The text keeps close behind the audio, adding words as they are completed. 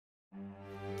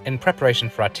In preparation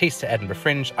for ARTISTE at Edinburgh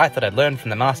Fringe, I thought I'd learn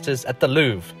from the masters at the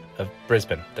Louvre of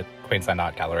Brisbane, the Queensland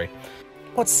Art Gallery.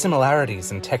 What similarities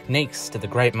and techniques did the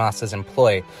great masters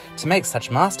employ to make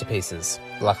such masterpieces?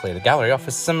 Luckily, the gallery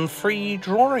offers some free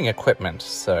drawing equipment,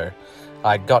 so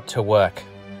I got to work.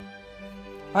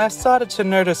 I started to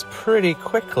notice pretty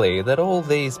quickly that all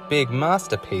these big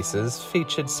masterpieces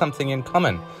featured something in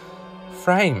common: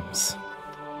 frames.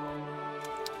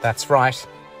 That's right,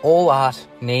 all art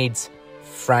needs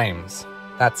frames.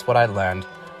 That's what I learned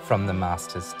from the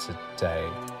masters today.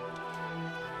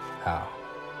 Oh.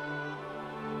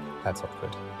 That's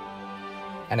awkward.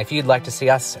 And if you'd like to see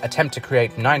us attempt to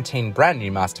create 19 brand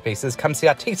new masterpieces, come see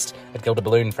ARTISTE at Gilder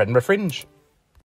Balloon for Edinburgh Fringe.